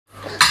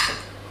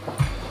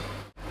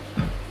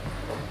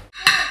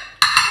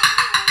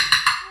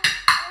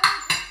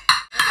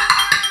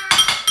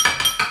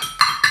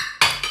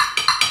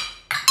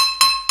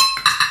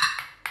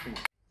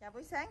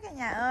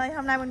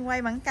nay mình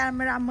quay bằng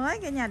camera mới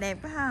cả nhà, đẹp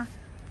quá ha.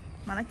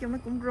 Mà nói chung nó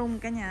cũng rung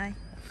cả nhà ơi.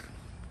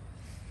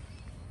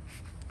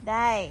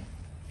 Đây,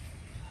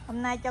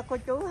 hôm nay cho cô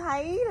chú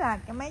thấy là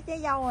cái mấy trái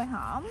dâu hồi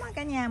hổm á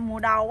cả nhà, mùa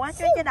đầu á,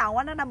 trái đầu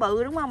á nó đã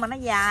bự đúng không, mà nó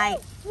dài.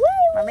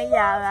 Mà bây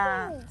giờ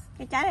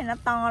cái trái này nó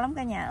to lắm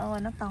cả nhà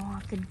ơi, nó to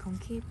kinh khủng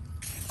khiếp.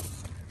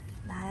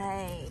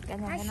 Đây, cả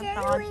nhà thấy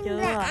nó to chưa?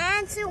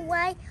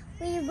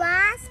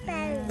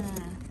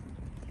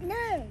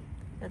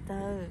 Từ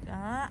từ,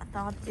 đó,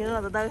 to chưa?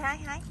 Từ từ hái.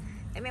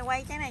 Để mẹ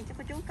quay trái này cho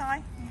cô chú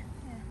coi.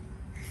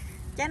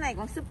 Trái này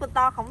còn super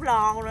to khổng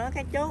lồ nữa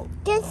các chú.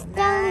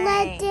 Don't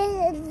let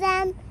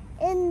them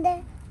in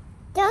the.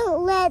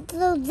 Don't let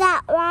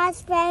that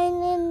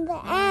raspberry in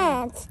the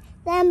ants.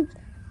 Then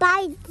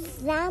bite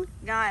them.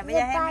 Rồi bây giờ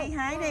em đi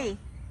hái đi.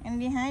 Em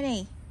đi hái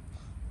đi.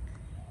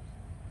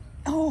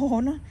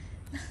 Ồ nó.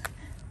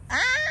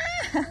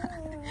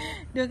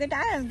 Đưa cái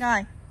trái lên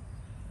coi.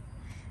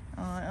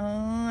 Trời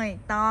ơi,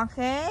 to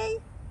khế.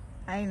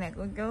 Đây nè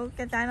cô chú,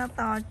 cái trái nó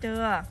to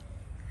chưa?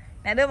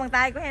 Nè đưa bàn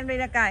tay của Henry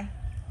ra coi.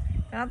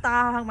 Nó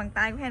to hơn bàn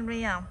tay của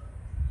Henry không?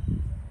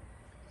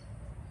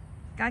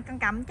 Coi con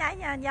cầm trái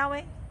dâu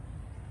đi.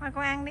 Thôi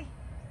con ăn đi.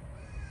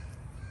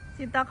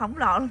 Siêu to khổng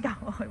lồ luôn, trời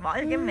ơi, bỏ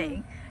vô cái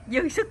miệng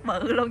dư sức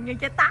bự luôn, như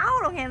trái táo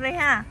luôn Henry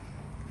ha.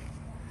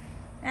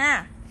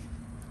 À.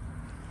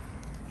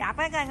 Cặp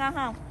ấy coi ngon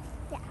không?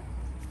 Dạ.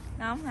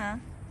 Ngon hả?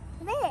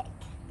 Viết.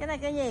 Cái này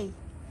cái gì?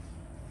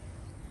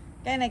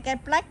 Cây này cây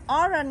black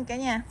orange cả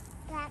nhà.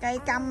 Cây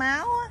cam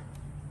máu á.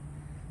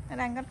 Nó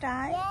đang có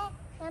trái.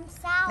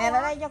 Nè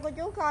lại đây cho cô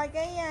chú coi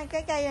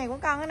cái cây này của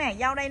con cái nè,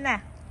 dâu đây nè.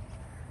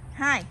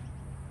 Hai.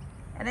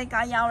 Ở đây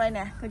coi dâu đây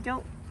nè cô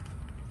chú.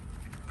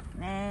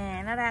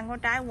 Nè, nó đang có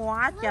trái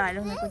quá trời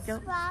luôn nè cô chú.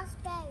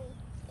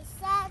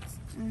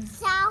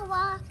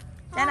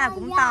 Trái nào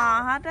cũng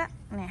to hết á.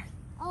 Nè.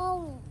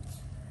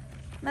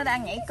 Nó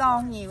đang nhảy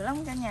con nhiều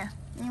lắm cả nhà.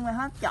 Nhưng mà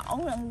hết chỗ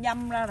rồi,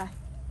 dâm ra rồi.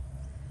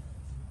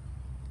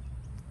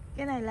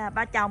 Cái này là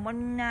ba chồng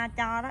anh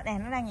cho đó. Nè,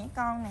 nó đang nhảy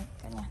con nè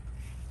cả nhà.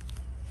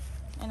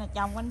 Đây là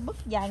chồng anh bứt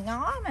vài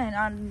ngó này,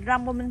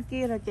 rong qua bên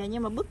kia rồi kìa,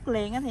 nhưng mà bứt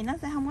liền á thì nó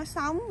sẽ không có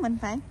sống. Mình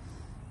phải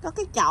có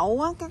cái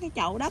chậu á, có cái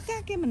chậu đất á,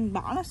 cái mình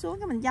bỏ nó xuống,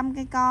 cái mình dăm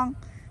cây con.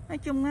 Nói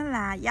chung á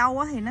là dâu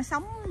á thì nó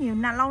sống nhiều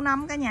lâu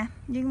năm cả nhà,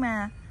 nhưng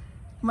mà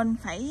mình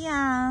phải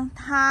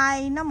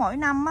thay nó mỗi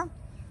năm á.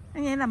 Có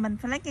nghĩa là mình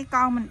phải lấy cây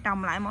con mình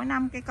trồng lại mỗi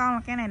năm. Cây con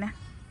là cây này nè,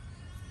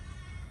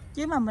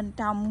 chứ mà mình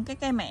trồng cái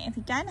cây mẹ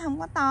thì trái nó không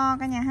có to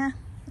cả nhà ha.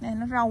 Đây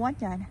nó râu quá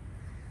trời nè.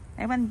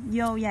 Để bên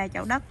vô vài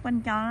chậu đất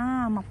bên cho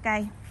nó mọc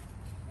cây.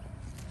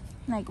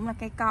 Này cũng là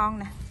cây con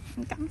nè,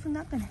 mình cắm xuống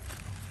đất rồi nè.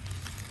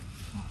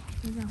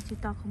 Cái dâu siêu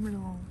to khổng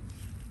lồ.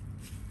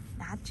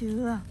 Đã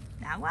chưa?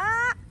 Đã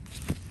quá.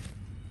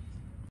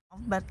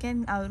 Bịch cái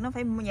nó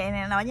phải vậy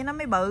nè, nọ chứ nó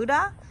mới bự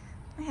đó.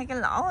 Hai cái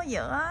lỗ ở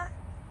giữa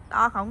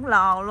to khổng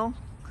lồ luôn.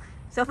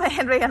 Sophie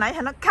Henry hồi nãy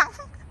nó cắn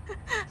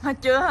mà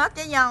chưa hết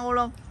trái dâu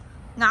luôn.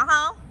 Ngọt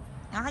không?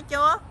 Ngọt hay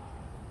chưa?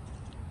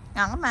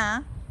 Ngọt lắm mà.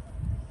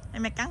 Đây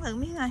mày cắn thử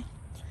miếng thôi.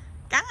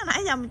 Cắn hồi nãy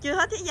giờ mình chưa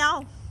hết trái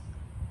dâu.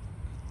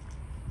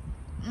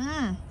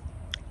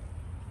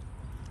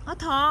 Nó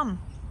thơm.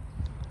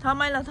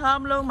 Thơm ơi là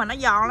thơm luôn, mà nó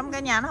giòn lắm cả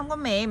nhà, nó không có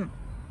mềm.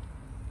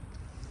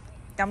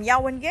 Trồng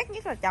dâu bên ghét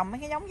nhất là trồng mấy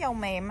cái giống dâu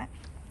mềm á.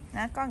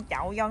 Nó có một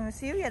chậu dâu nhỏ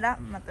xíu vậy đó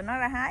mà tụi nó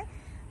ra hái.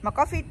 Mà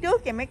có phía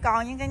trước thì mới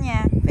còn nha cả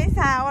nhà. Phía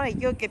sau thì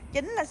chưa kịp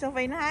chín là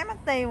Sophie nó hái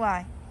mất tiêu rồi.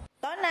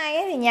 Tối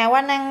nay thì nhà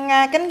Oanh ăn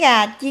cánh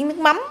gà chiên nước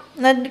mắm,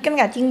 nên cánh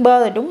gà chiên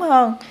bơ thì đúng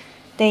hơn.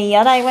 Thì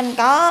ở đây Oanh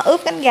có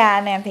ướp cánh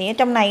gà nè, thì ở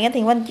trong này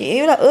thì Oanh chỉ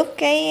yếu là ướp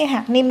cái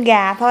hạt niêm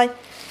gà thôi,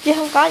 chứ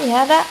không có gì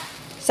hết á.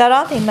 Sau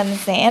đó thì mình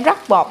sẽ rắc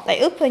bột, tại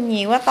ướp hơi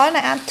nhiều quá, tối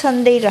nay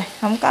Anton đi rồi,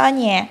 không có ở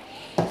nhà,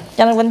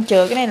 cho nên Oanh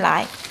chừa cái này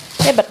lại.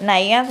 Cái bịch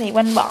này á, thì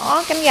Oanh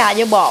bỏ cánh gà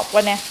vô bột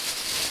rồi nè,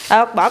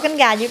 bỏ cánh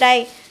gà vô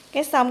đây,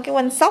 cái xong cái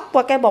Oanh xóc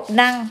qua cái bột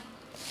năng,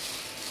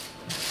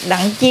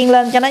 đặng chiên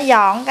lên cho nó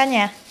giòn cả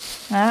nhà.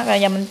 Đó,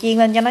 rồi giờ mình chiên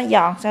lên cho nó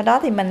giòn, sau đó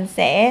thì mình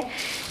sẽ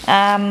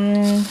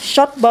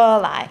sốt bơ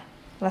lại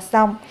là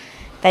xong.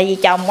 Tại vì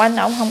chồng Oanh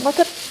ổng không có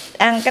thích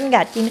ăn cánh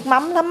gà chiên nước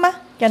mắm lắm á,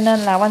 cho nên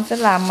là Oanh sẽ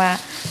làm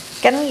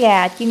cánh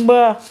gà chiên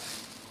bơ.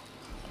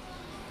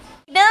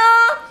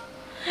 Đó,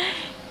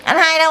 anh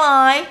Hai đâu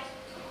rồi?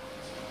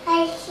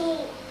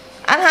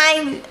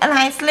 Anh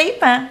Hai sleep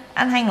hả?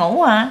 Anh Hai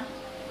ngủ hả?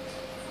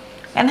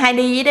 Anh Hai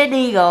đi với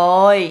Daddy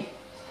rồi.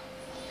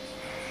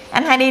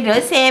 Anh Hai đi rửa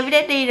xe với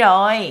Daddy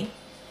rồi,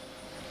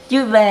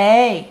 chưa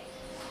về.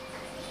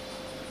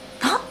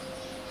 Đó,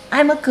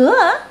 ai mở cửa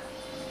hả?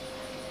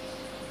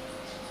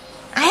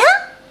 Ai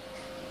á?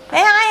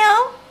 Phải ai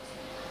không?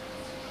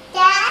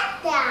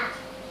 Dada.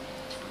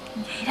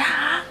 Vậy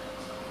đó.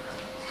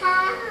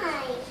 Hi.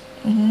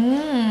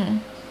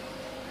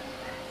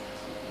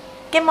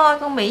 Cái môi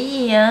con bị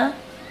gì vậy?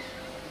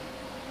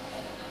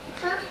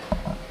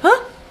 Hả?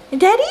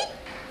 Daddy?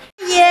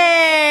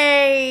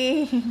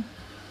 Yeah.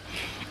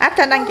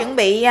 Anton đang chuẩn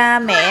bị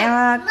mẹ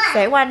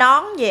sẽ qua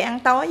đón về ăn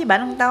tối với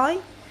bạn ăn tối.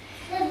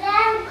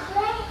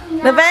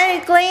 The very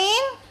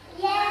clean.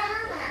 Yeah.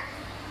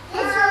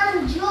 It's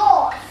on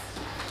yours.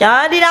 Trời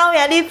ơi, đi đâu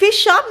vậy? Đi fish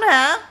shop nữa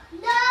hả?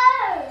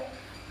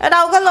 Ở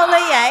đâu có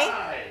loli vậy?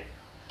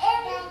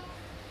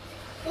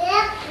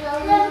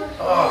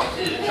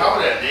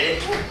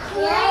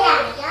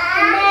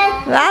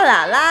 La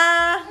la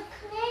la.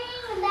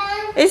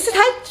 It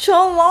takes so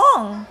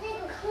long.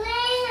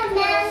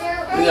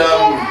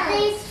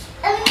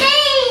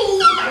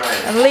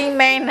 A lean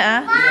man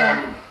hả?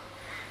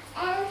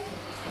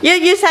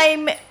 You say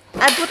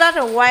I put that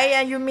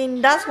away. You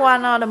mean that's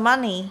one of the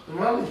money? The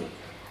money.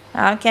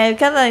 Okay,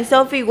 because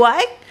Sophie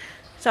work,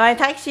 so I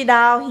take she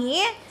down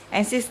here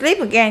and she sleep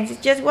again. She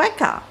just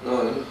wake up.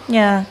 Oh,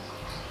 Yeah.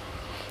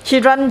 She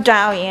run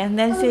down and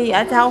then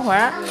I tell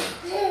her.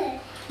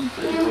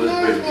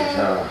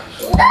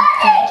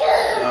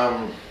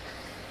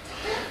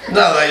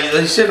 No,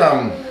 they said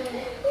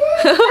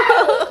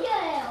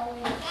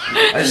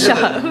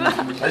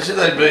they said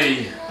they'd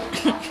be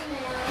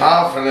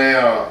half an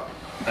hour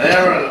and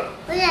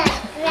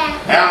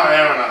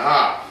a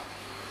half.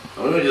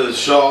 We went to the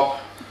shop,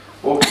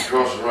 walked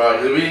across the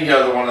road. We didn't go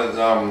to the one at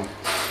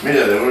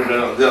Meadow.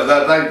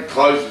 They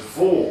closed at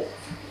 4.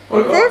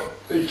 Okay.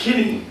 Are you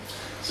kidding?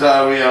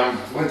 So we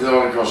went to the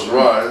one across the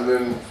road, and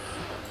then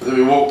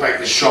we walked back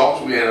to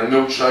shops. We had a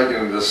milkshake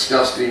and a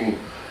disgusting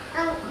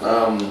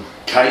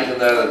cake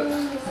and that at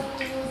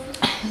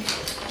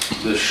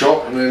the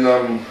shop, and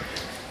then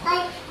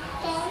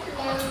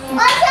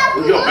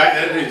we got back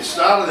there and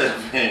started that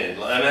van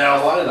like an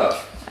hour later.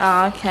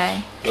 Oh,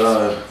 okay.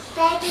 So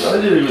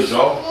they did a good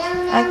job.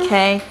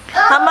 Okay.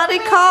 How much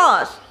it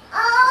cost?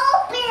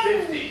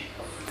 50.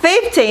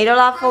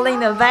 $50 for in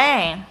the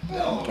van.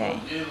 Okay.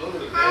 Yeah, look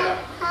at it now.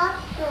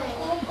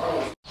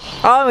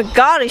 Oh my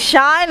God, it's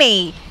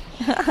shiny.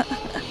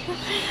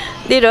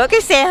 Đi rửa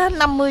cái xe hết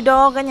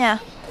 $50 cả nhà.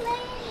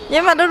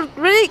 Nhưng mà nó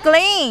really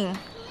clean.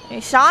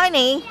 It's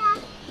shiny.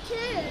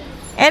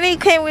 And it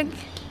came with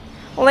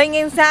link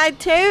inside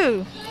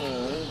too.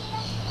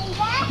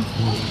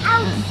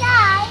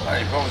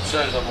 Hey, probably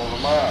shows up on the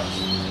marks.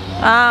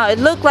 Oh, it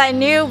looked like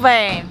new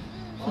van.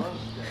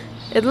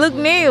 It looked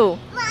new.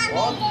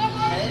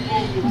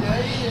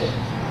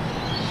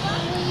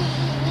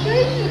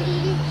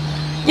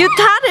 You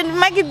touch it and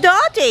make it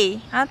dirty.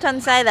 How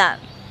can say that?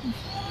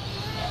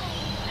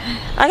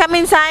 I come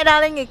inside,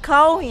 darling. It's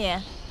cold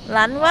here.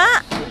 Lạnh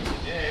quá.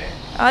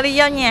 Đi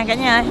vô nhà cả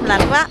nhà,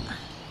 lạnh quá.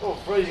 Oh,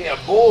 freezing our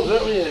balls,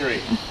 aren't we, Henry?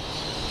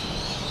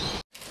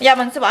 Giờ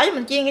mình sẽ bỏ cho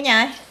mình chiên cả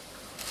nhà.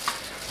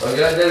 Okay,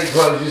 Daddy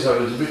closed this up.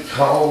 It's a bit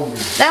cold.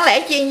 Đáng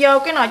lẽ chiên vô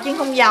cái nồi chiên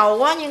không dầu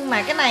quá, nhưng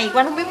mà cái này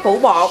Oanh không biết phủ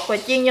bột và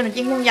chiên vô nồi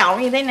chiên không dầu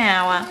như thế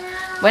nào à.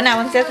 Bữa nào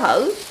Oanh sẽ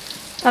thử.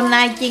 Hôm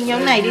nay chiên vô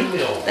cái này đi.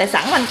 Tại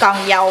sẵn mình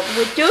còn dầu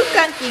bữa trước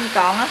á, chiên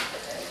còn á.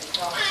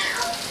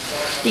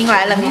 Chiên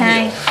lại lần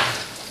 2.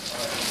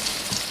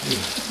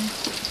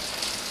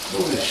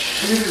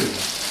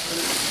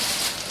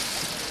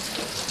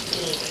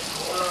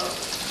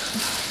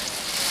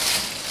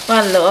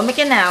 Và lựa mấy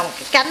cái nào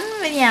cái cánh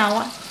với nhau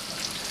á,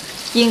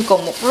 chiên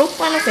cùng một lúc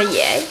á nó sẽ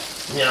dễ.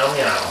 Nhau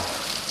nhau.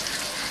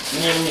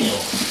 Nhau nhau.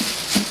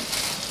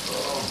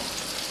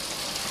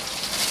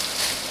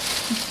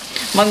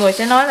 Mọi người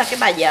sẽ nói là cái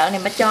bà vợ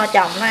này bà cho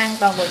chồng nó ăn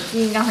toàn đồ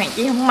chiên rau hoàng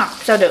chí không mập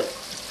sao được.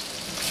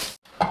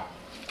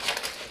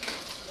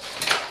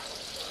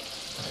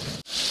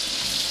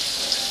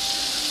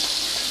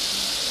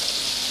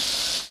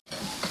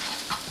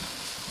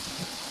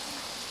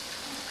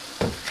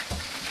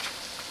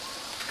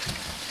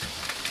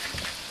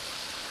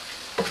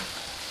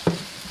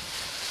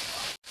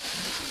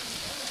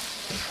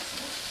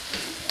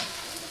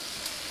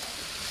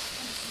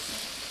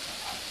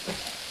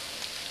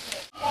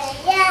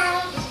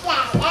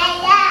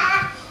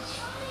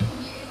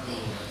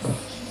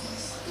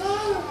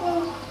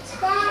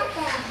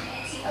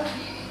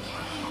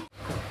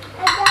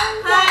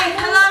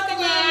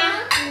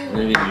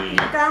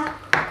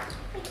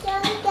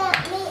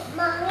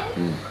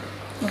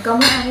 Con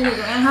muốn ăn cái gì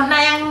con ăn. Hôm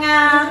nay ăn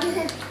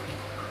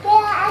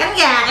cánh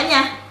gà cả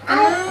nhà.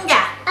 Cánh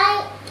gà.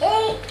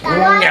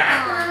 Cánh gà.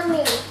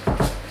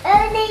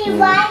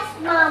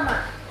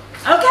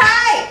 Ok.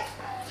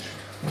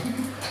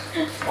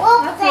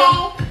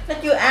 Nó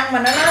chưa ăn mà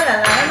nó nói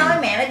là nó nói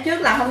mẹ nó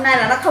trước là hôm nay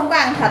là nó không có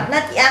ăn thịt, nó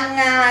chỉ ăn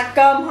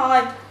cơm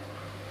thôi.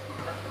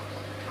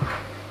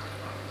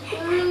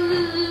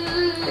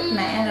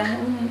 Mẹ rồi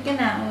cái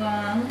nào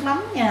nước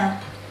mắm nha.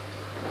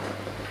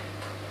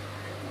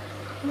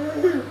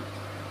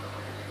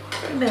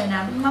 Cái bề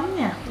nào nước mắm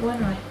nha, quên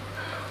rồi.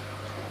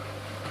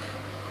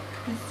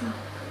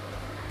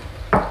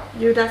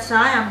 You that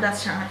side, I'm that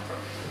side.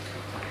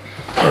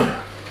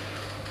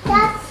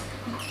 That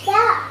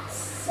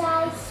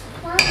size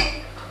fine.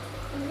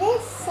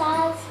 This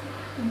size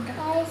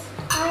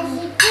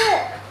is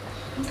good.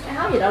 Cái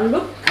áo gì đâu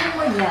lúc không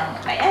bao giờ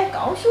bẻ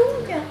cổ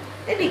xuống cho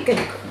cái đi kỳ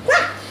quá.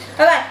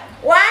 Ok,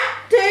 1, 2,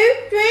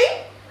 3.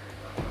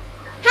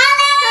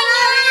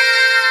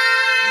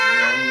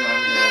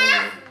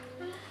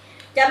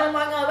 Chào mừng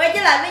mọi người quay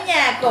trở lại với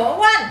nhà của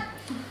Oanh.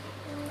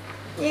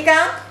 Gì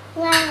con?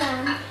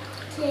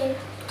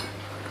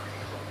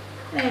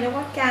 Này đâu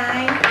có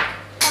cài.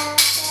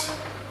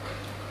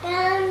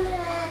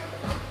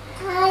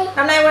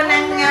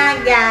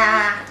 con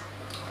gà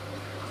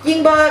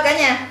chiên bơ cả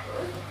nhà.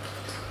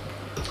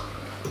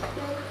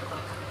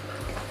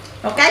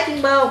 Một cái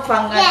chiên bơ, một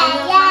phần là chiên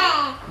nước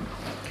mắm.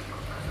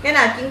 Cái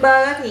nào chiên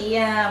bơ thì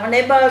mình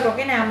để bơ, còn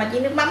cái nào mà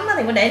chiên nước mắm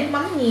thì mình để nước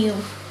mắm nhiều.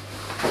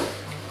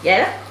 Vậy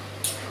đó.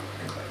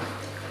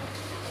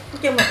 Nói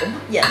chung là cũng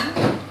hấp dẫn.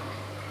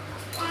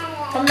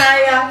 Hôm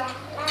nay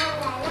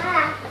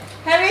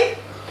Harry,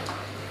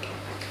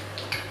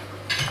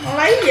 con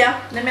lấy gì vậy?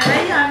 Để mẹ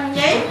lấy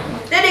giấy.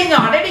 Để đi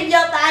ngồi, để đi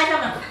giơ tay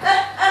không à?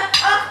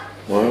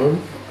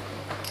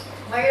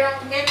 Mày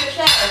nghe tôi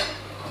sao?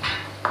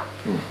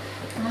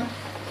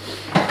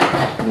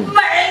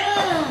 Mẹ,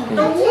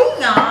 tôi muốn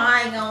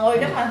ngồi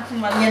đó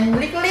mà nhìn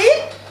liếc liếc.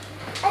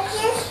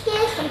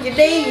 Gì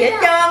đi vậy hết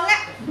trơn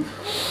á.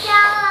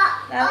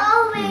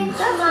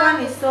 That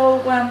one is so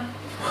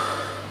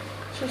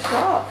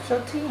soft, so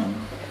thin.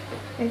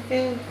 I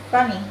feel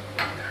funny.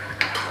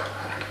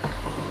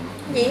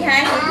 Gì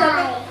hai chị thơm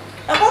không?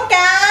 Đâu có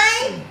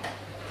cái.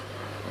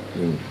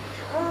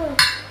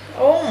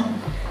 Uống.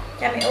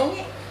 Cho mẹ uống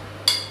nhé.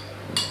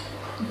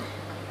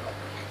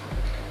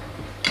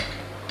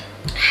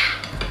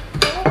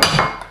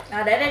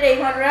 Rồi để nó đi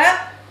hoa rớt.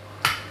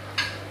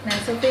 Nè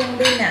Sophie không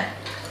đi nè.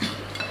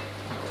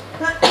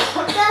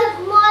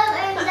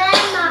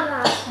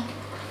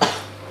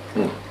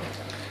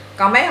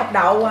 Còn mấy hộp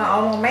đậu,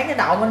 mấy cái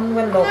đậu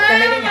mình luộc cho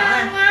mấy đứa nhỏ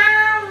ăn.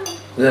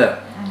 Yeah.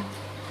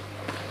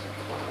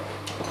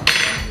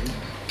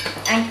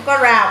 Ăn có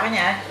rau cả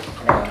nhà.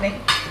 Đi.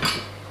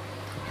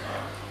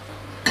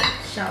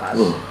 Salad.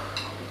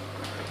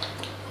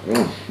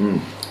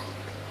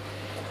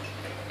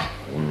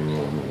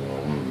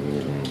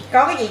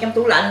 Có cái gì trong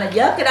tủ lạnh là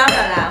vớt cái đó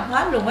là làm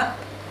hết luôn á.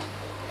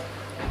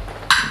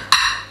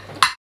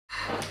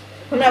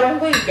 Hôm nay bạn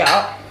có đi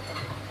chợ.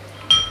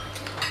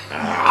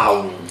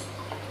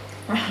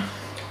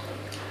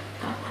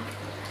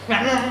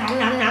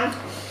 Ngậm.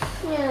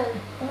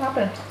 Nó hấp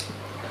rồi.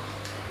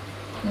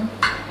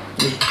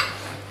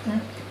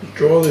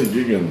 Try the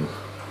chicken.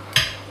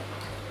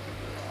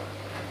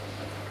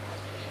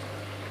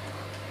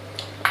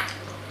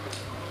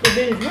 The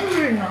bean is not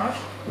really nice.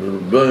 The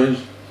beans.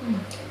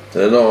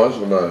 They're nice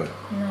or no?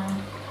 No.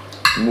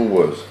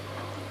 Woolworths.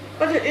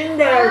 But it's in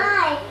there.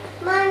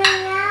 Mommy,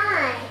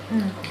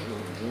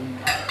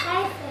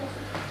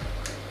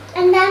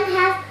 and then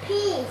have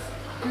peas.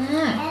 And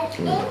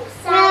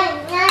inside,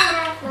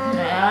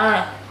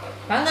 Nè,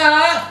 cảm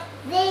ơn.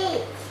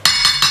 these.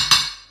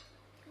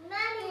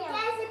 Mommy,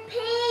 there's a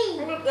pea.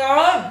 Không được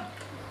rồi.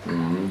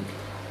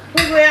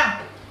 Sophie ăn.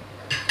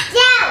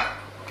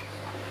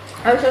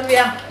 Sophie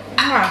ăn.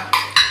 Đúng rồi.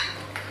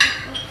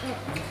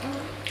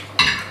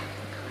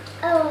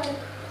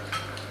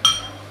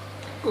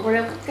 Cuộc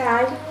đeo cái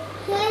cay.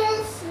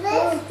 Here's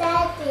this,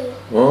 Daddy.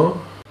 What?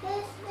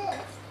 Here's this.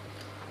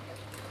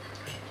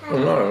 Oh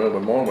no, I don't know,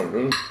 but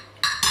mine.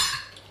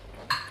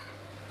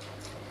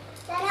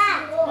 Dad,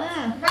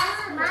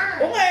 that's mine.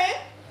 Uống đi.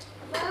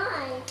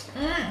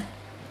 Mine.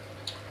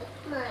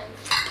 Mine.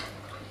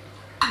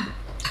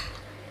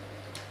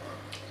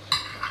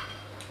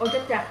 Ôi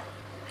chết chà.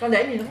 Con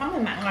để gì nước mắm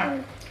hơi mặn rồi.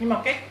 Nhưng mà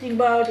cái chiên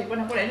bơ thì con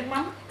không có để nước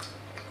mắm.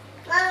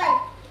 Mine.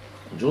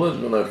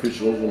 Julia's got no fish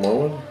sauce on my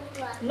one.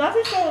 Nó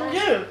phía sau chứ.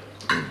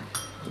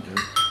 Okay.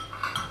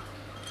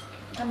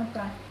 Ăn một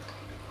coi.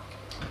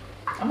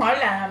 Ông hỏi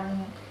là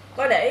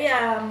có để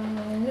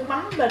nước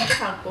mắm bên cái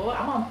phần của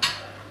ổng không?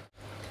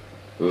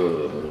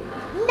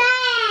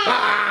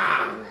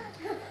 Ah!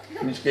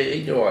 You just get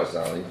eat your eyes,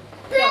 darling.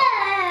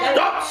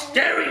 Stop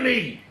scaring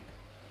me!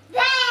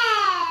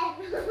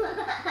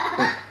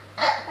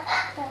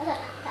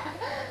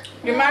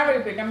 You marry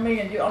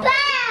Vietnamese and you only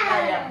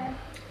like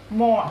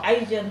more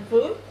Asian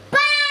food.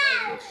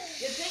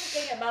 You're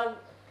thinking about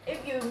if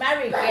you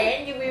marry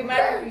again, you will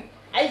marry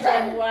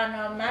Asian one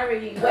or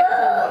marry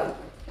Western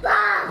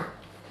one.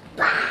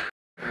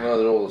 No,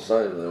 they're all the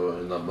same. They were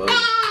end up being.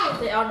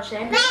 They all the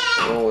same. They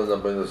all end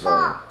up being the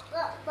same.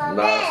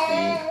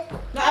 Nasty.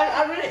 No,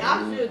 I really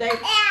asked you,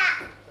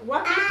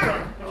 what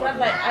different? Because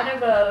like I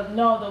never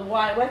know the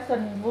why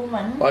Western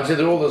woman. I said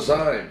they're all the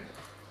same.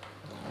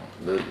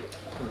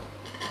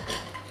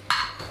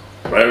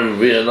 Over in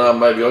Vietnam,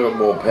 maybe I got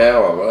more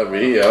power, but over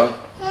here,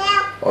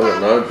 I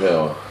got no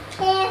power.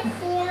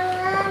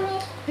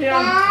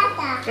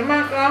 Cảm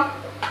ơn con.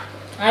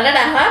 Nó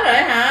đã hết rồi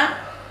hả?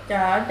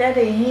 Trời ơi,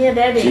 Daddy here,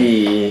 Daddy.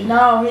 Gee.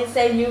 No, he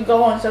said you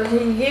go on, so he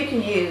give to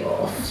you.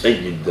 Oh, thank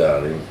you,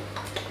 darling.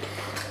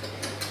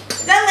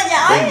 Đó mà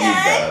giỏi Thank you,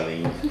 vậy.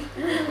 darling.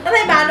 Nó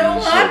thấy bà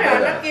uống hết rồi,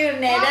 nó kêu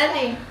nè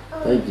Daddy.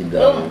 Thank you, Uống,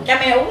 darling. cho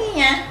mẹ uống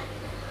đi nha.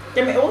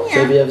 Cho mẹ uống nha.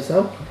 Baby, have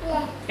some?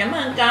 Cảm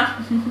ơn con.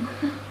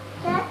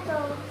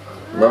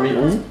 Mummy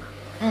uống?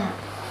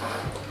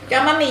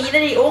 Cho mami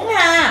đi uống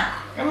ha.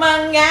 Cảm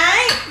ơn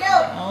gái.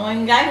 Ôi,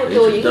 gái của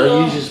tôi vậy Don't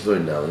luôn. use your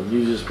spoon, darling.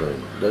 Use your spoon.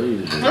 Don't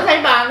use your Nó spoon.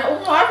 thấy bà nó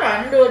uống hết rồi,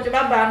 nó đưa cho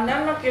bà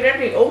nó kêu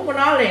Daddy uống của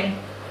nó liền.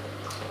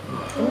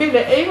 Không biết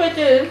để ý quá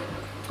chứ.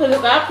 To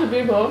look up to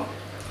people.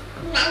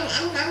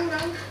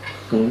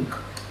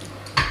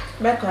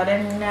 Bác họ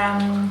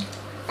đang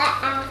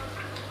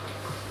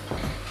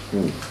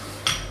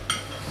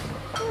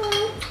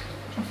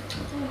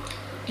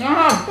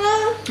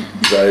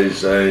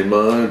say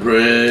my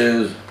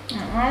prayers.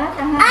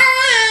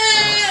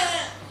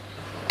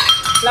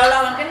 Lâu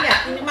lâu ăn cánh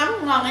gà chiên nước mắm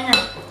cũng ngon cả nha.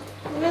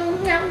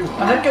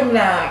 Mà nói chung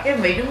là cái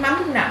vị nước mắm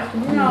lúc nào nó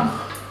cũng ngon.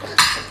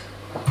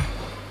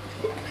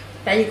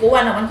 Tại vì của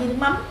anh là anh chiên nước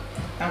mắm,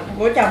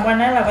 của chồng anh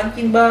là anh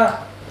chiên bơ.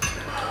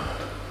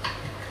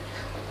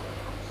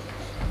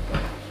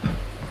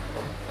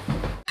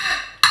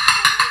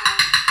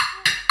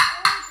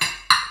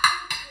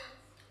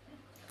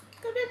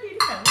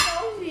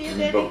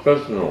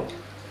 Professional.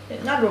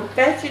 Nó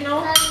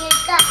professional.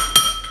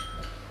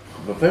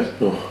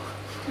 Professional.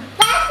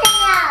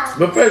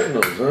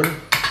 Professional, son.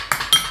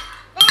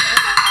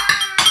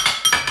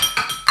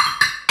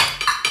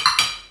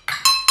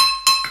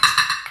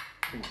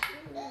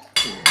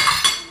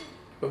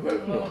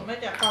 Professional. Mấy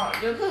cha con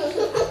chứ.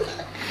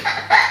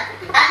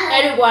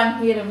 Everyone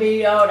here the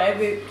video they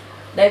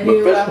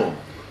will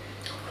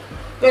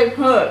get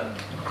hurt.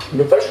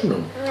 Professional.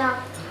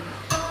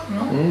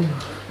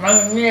 Mà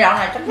như dạo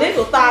này chắc biết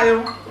của tay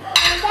luôn.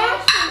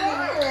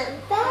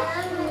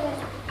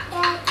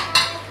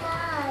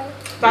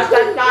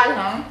 tay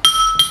hả?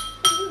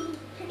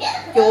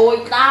 Chùi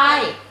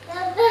tay.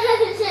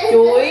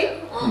 Chùi.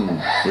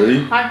 Ready?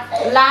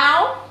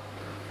 Lau.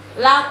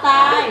 Lau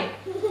tay.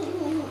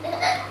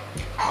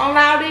 Con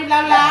lau đi,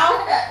 lau. Lau.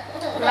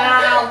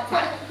 Lau.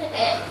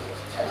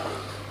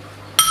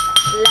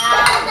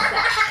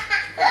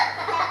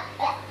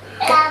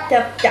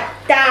 Chập chập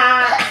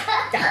cha.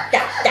 Chập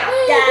chập chập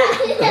cha.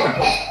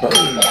 Chập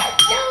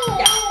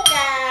chập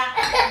cha.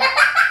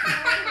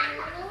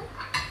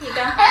 Gì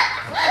con?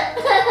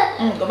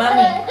 Của ba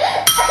mình.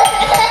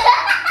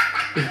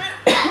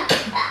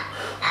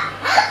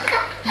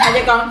 Hai cho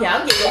con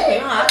giỡn gì cũng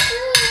hiểu hả?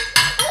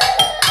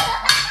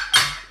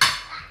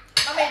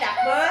 Nó bị đập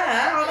với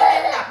hả? Thôi nó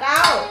không đập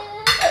đâu.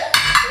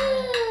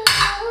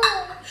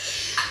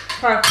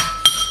 Thôi.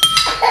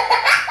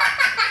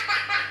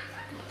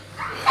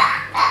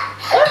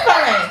 Rất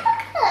con này.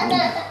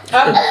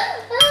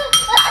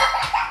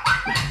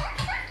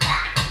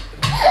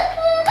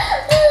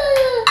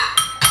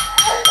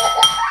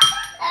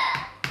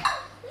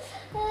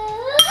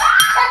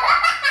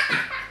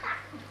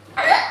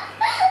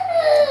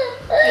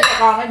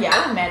 Con nó dở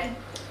là mệt.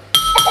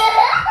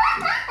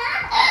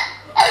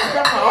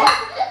 Sao khổ.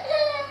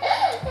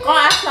 Có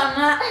action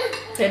á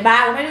thì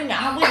ba của mấy đứa nhỏ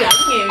không có giỡn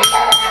nhiều.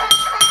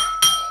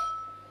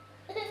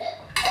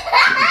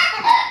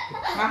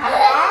 Mà không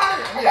có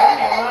giỡn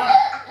nhiều á.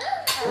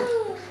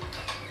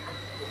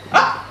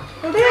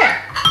 Đâu thế?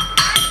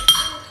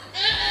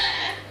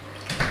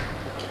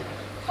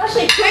 Có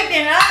xịt quyết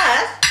gì nữa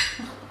hả?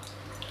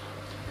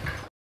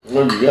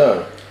 Where'd you go?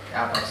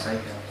 Outback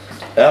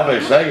Steakhouse.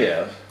 Outback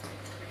Steakhouse?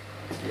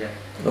 Yeah.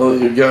 Oh,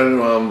 you're going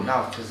to,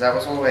 No, because that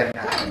was all the way in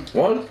Manhattan.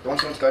 what? The one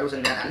she wanted to go to was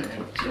in Manhattan,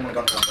 and she didn't want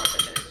to go to the Outback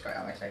Steakhouse. Just go to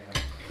Outback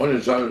Steakhouse. Why didn't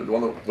you say the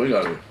one that we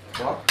go to?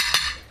 What?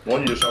 Why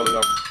didn't you just say the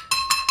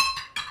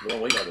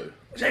one we go to?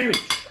 Sandwich!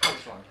 Oh,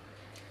 it's fine.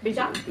 Bị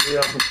sao?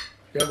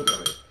 The other guy.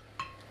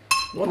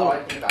 The one Oh, I that...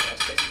 didn't think about that.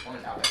 It's one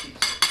in Outback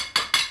East.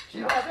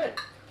 She's not.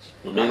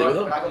 You mean it?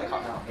 When I go in the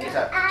car now, he's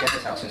at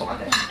Jessica's house since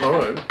Monday. All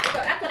right.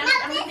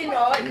 Anh biết tin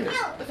rồi.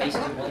 The face is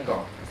in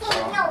Wollongong. So,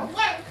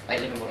 they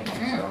live in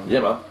Wollongong. So,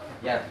 Yeah, man.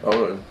 yeah. All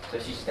right. So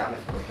she's just down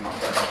there for working on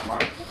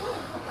tomorrow.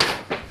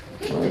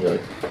 Okay.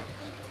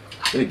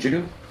 Any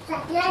chicken?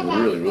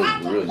 Really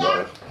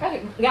nice.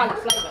 Garlic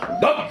flavor.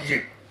 Double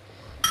chicken!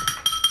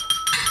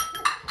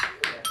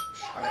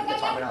 I remember the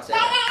time when I said,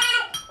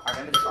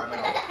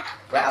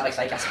 we're at Outback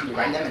Steakhouse and you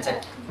rang them and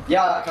said,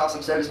 yeah, I can ask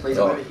some service please,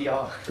 I'm over here.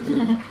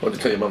 What did you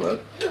tell your mum that?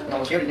 No,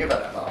 well, she already knew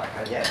about that, but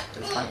like, yeah,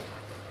 it was funny.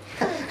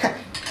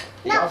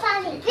 Not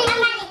funny.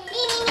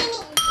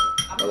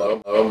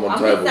 Hello, I'm on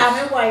Không biết sao table.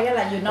 mới quay cái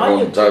là vừa I'm nói vừa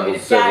on cười table đẹp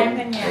trai 7.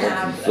 cả I nhà. want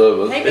some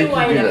service. Thấy If cái you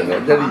quay do là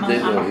that, Daddy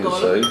didn't want you to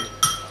see.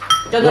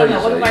 cho nên là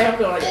quay quay không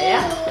được là vậy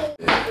á.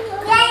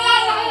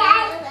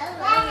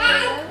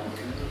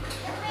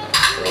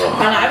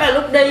 Hồi nãy mà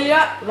lúc đi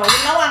á, rồi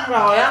nấu ăn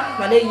rồi á,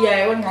 mà đi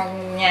về bên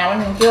nhà bên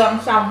mình chưa ăn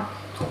xong.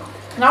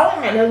 Nấu cái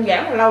này đơn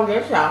giản mà lâu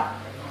dễ sợ.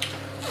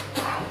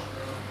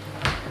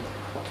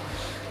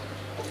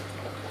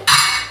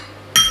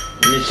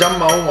 Vì sắm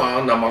máu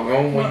mà nằm mà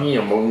con có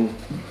nhiều mừng.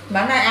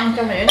 Bạn nay ăn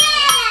cho mẹ.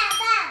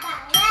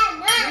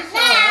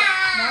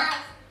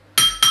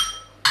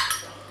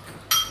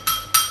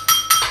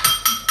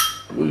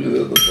 Look at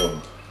that, the one.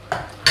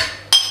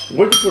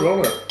 What did you put on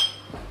it?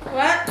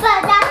 What?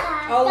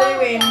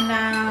 Olive and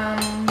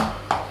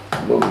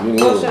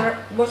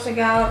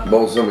balsamic.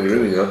 Balsamic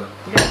vinegar.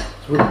 Yeah.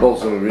 Put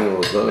balsamic vinegar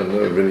on the side,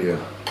 no vinegar.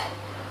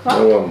 What?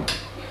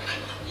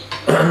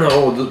 No,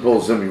 no, just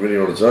balsamic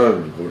vinegar on its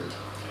own.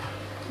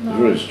 It's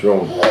very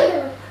strong.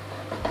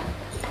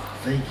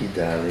 Thank you,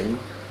 darling.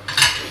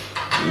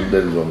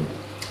 That is one.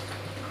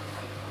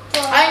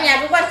 Ở nhà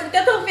của Oanh xin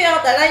kết thúc video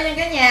tại đây nha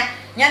cả nhà.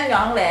 Nhanh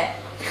gọn lẹ.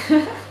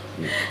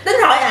 Tính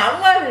hỏi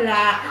ổng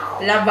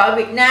là vợ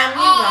Việt Nam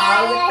với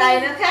vợ Việt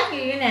Tây nó khác như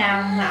thế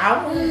nào mà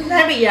ổng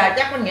thấy bây giờ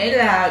chắc mình nghĩ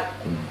là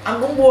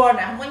ông cũng vua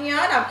nè, không có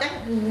nhớ đâu, chắc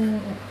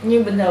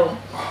như bình thường.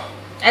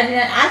 I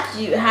didn't ask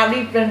you how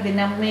different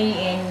Vietnamese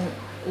and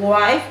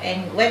wife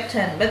and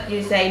Western, but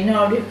you say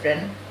no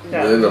different. So.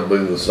 They end up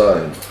being the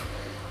same.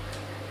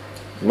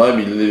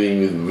 Maybe living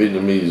with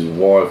Vietnamese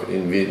wife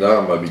in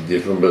Vietnam might be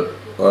different, but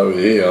over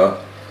here,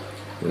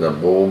 end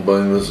up all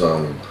being the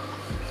same.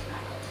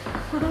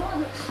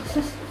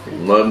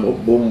 No more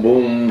boom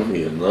boom,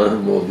 you no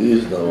more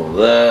this, no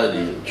more that, you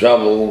in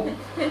trouble.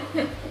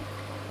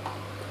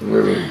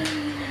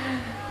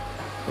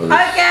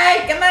 Ok,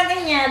 cảm ơn cả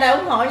nhà đã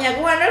ủng hộ nhà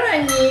của anh rất là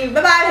nhiều.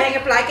 Bye bye, hẹn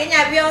gặp lại cả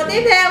nhà video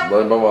tiếp theo.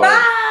 Bye bye bye. Bye.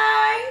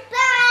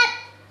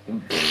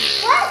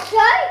 What's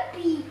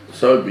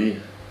Soapy.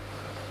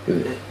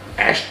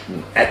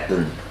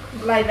 Ashton.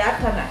 Like that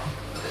thôi nè.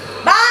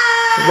 Bye.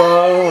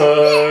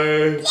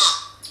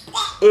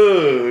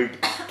 Bye.